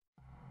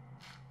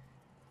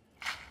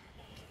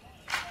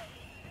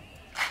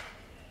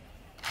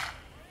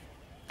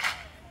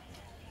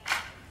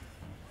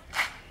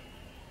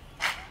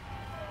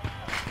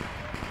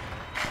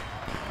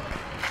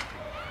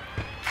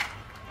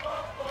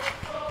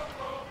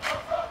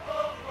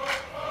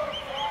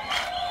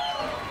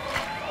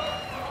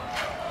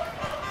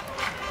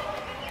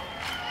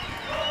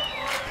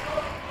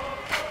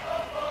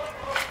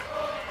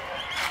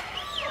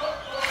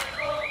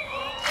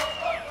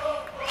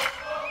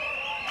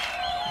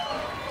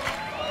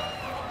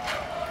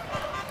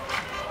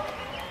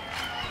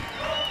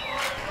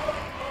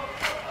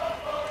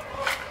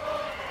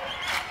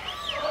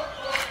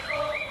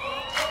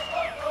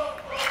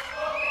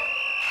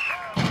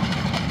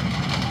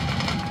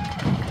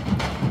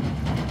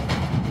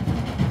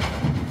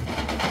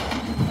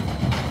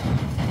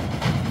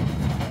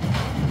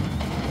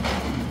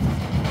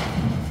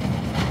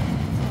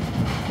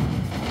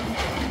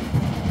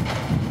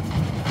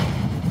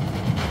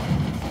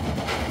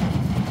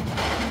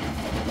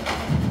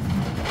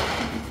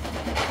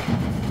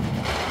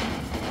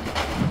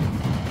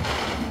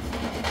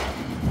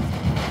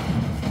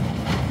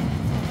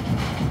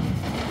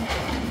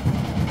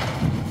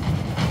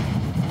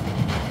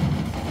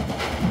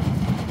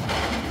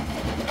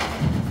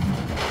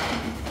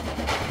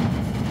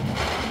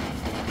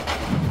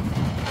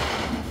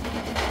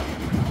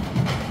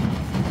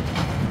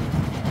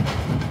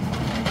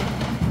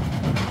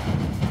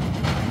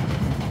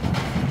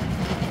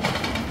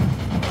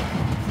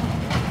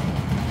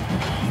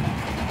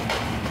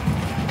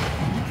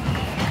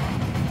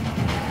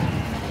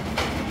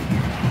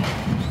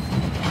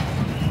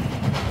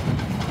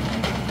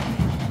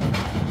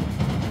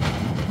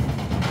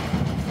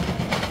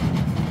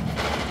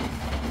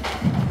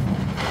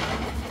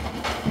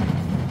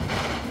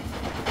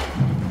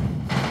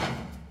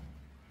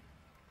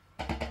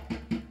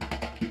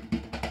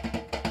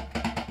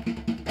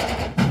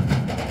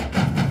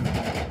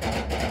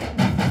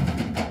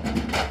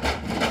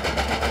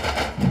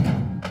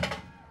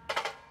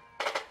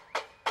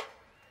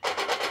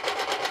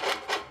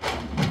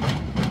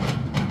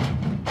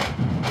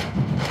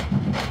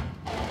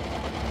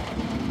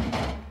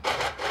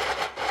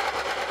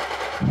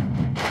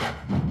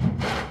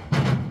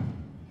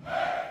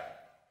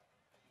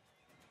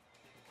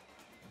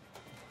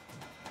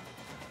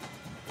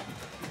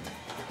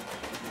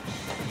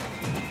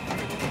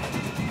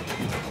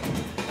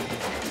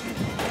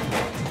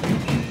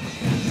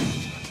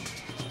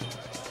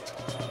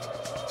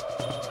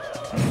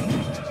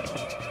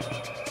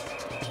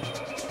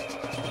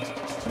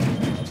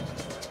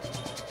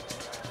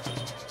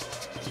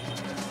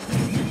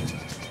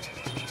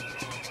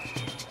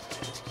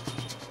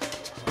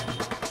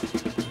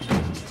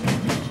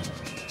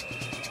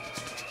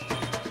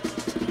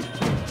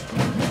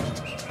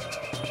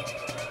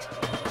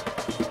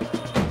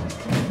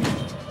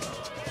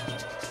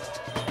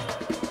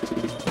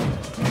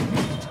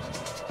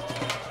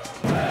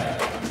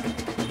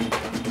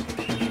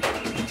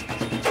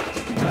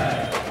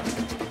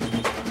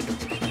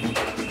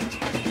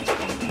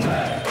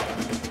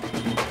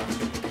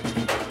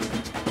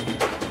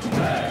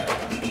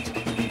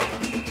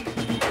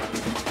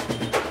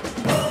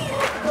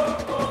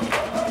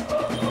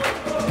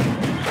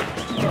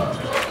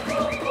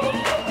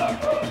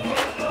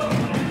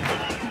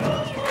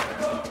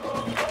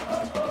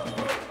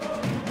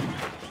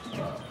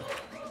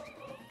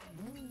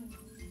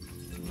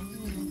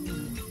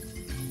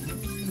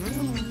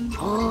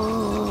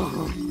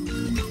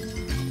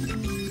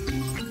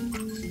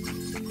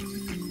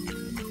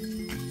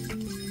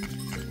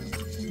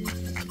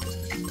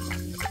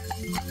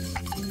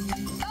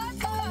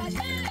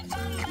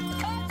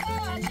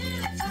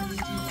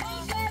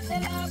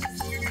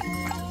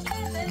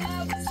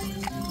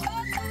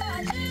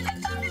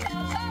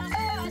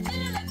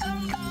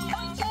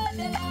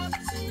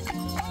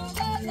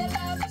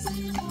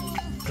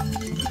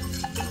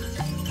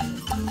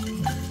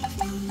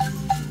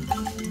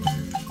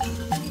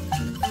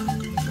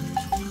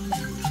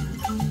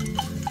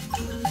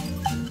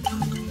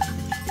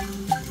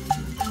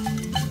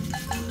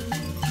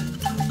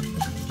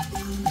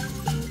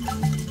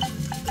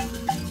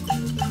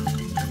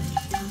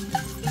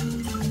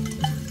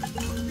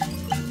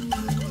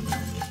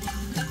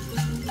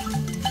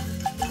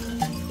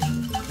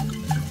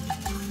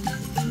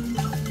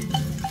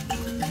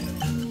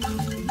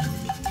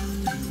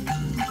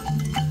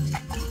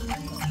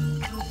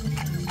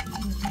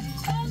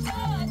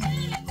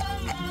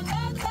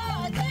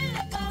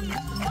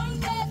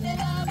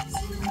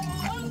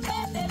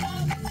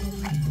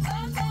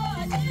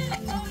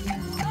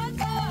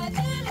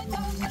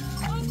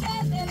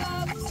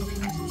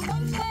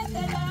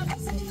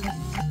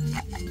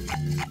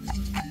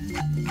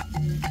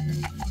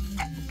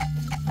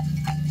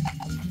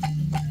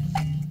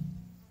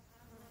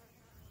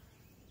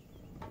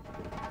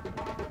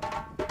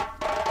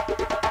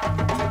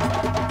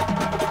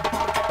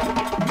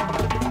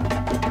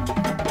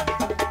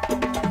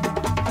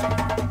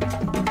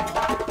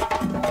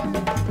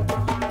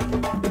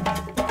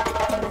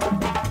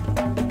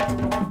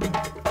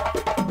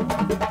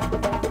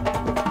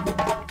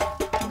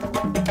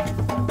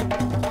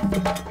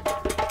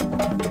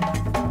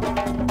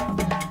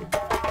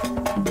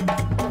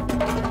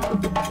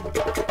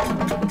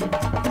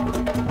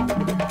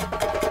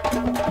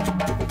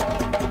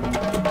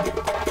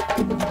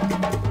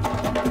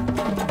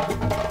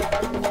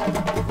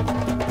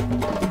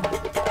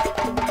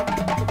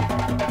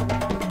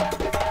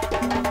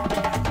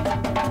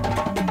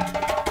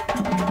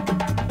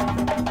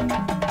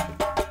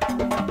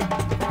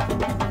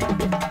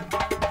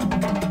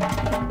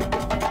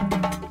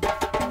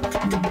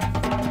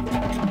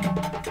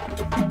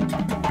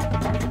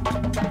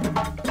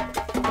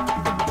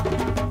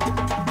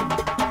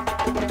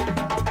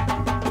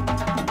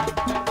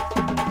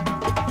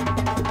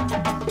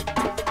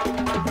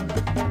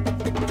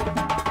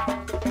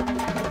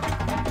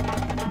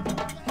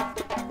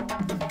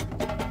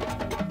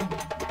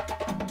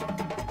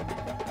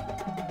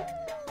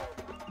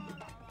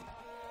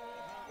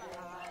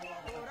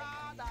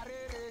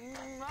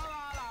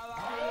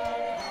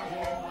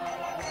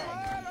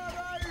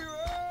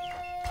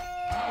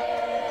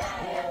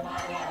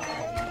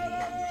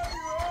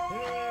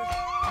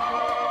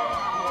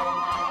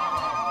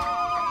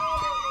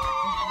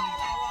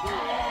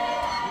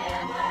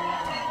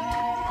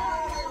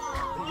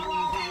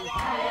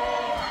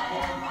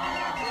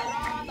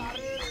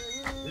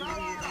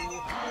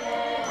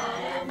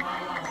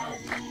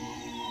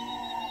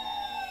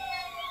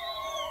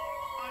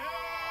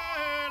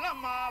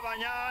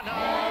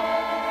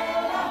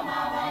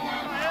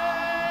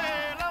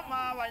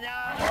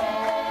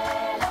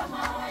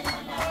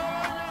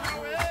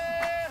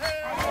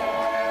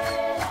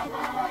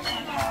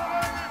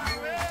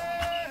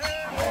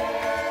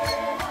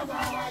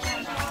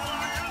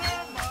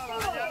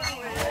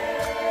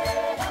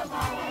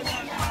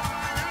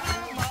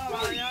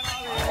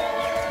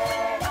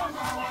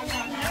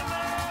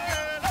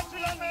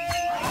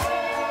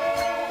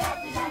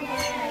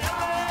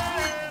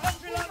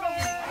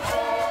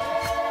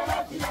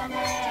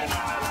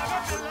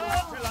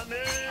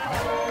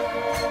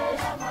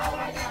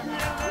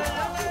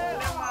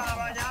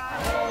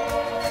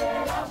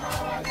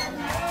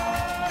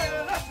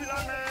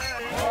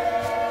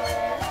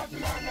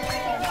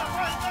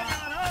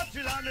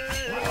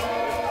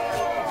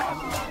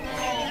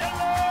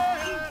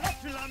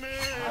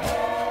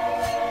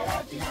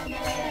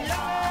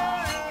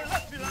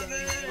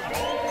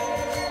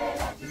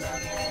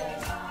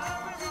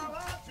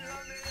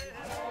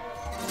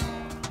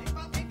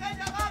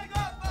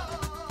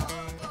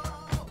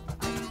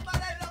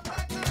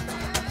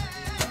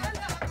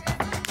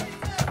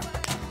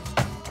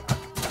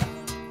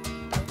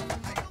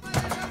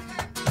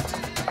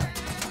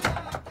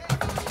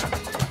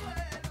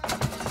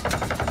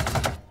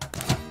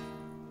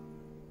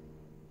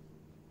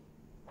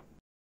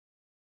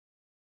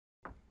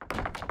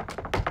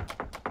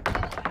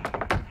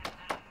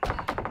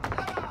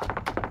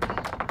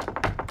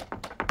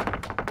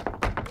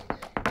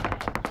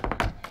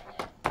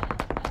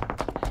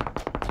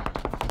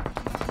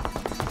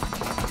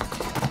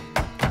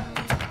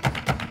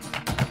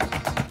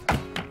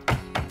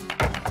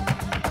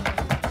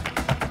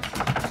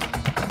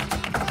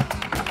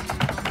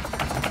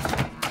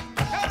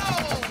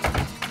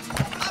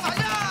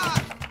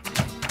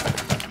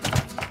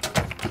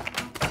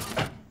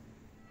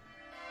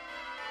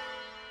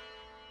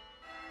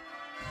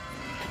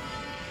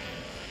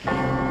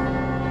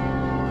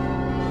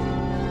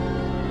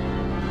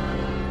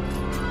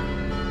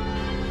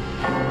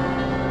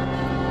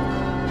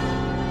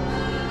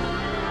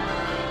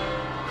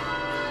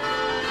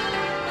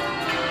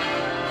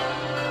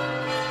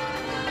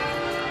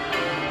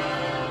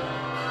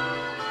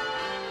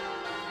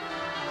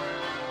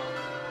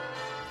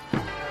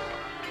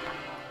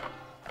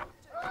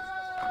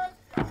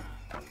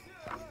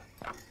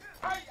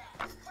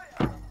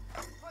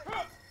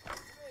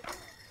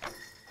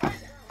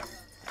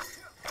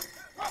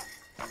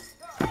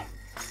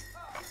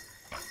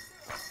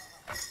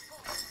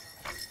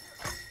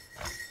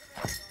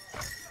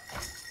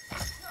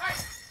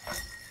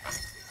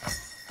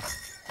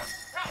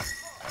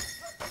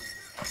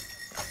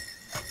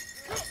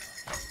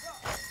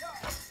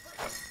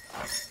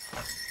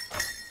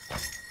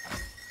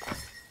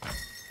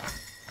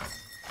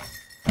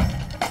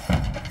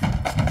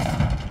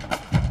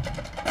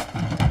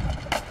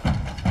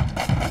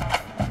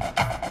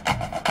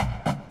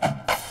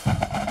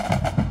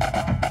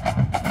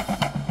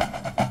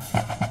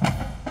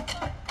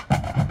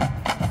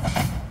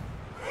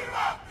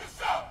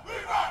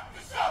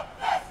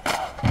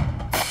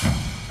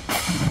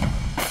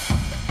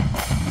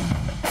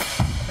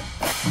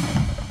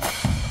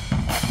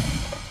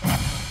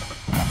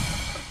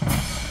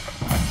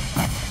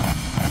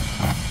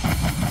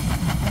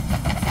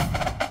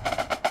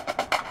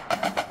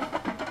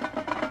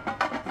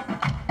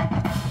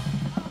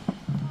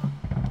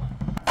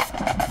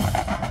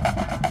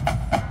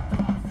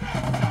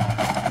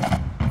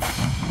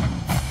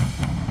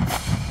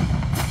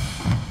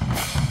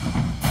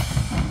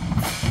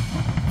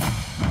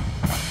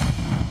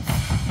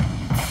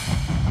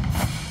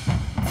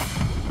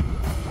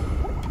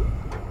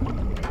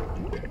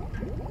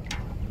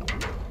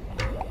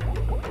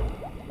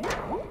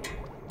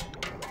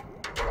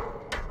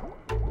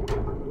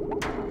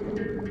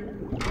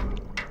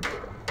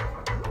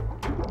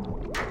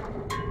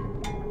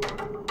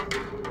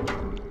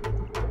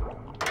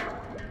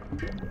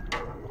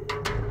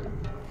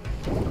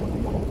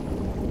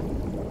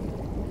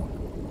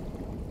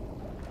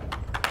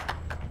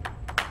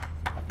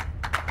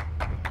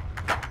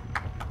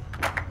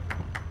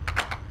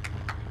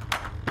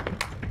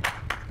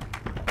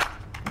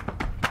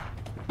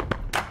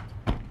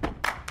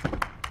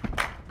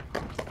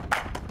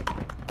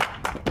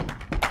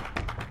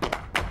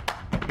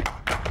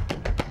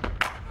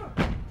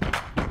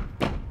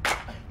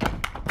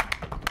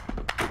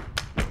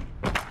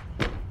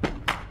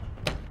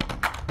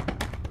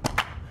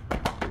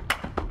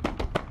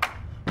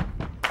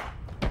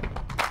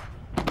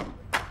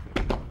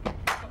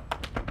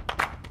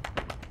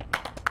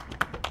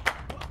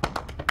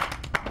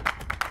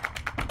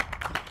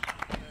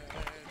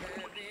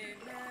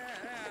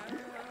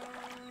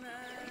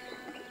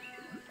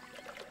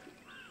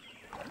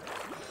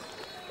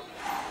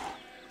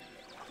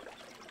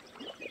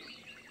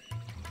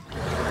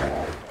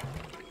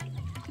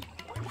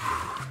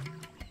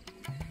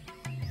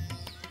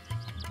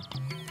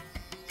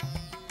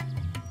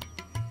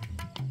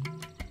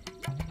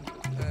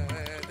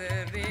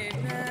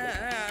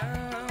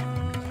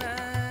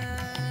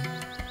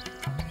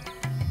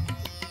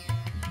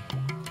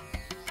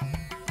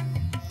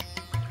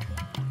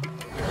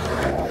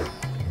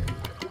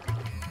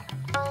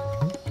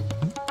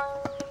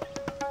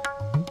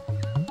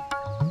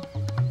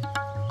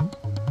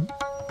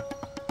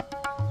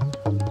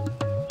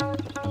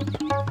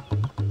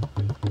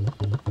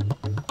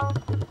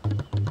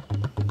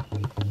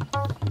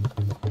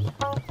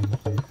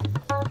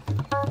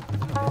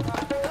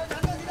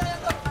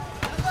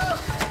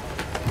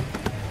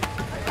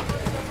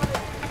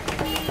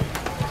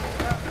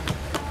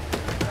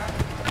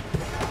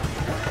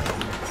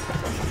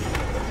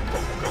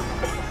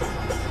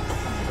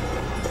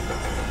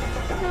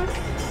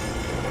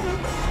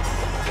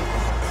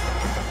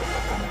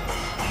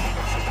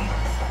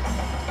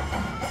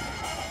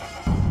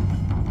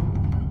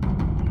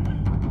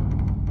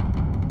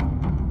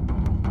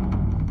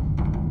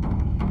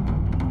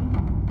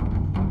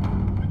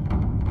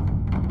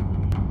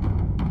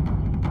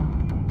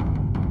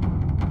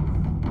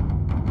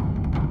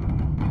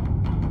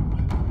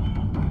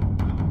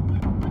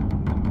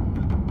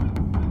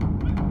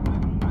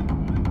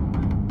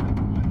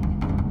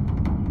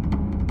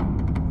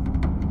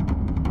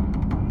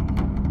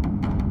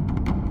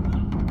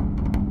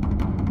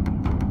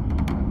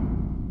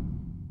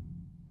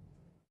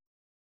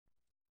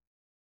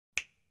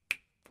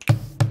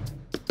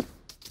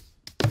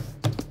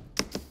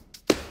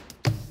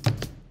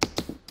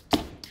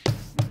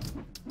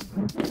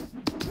 Thank you.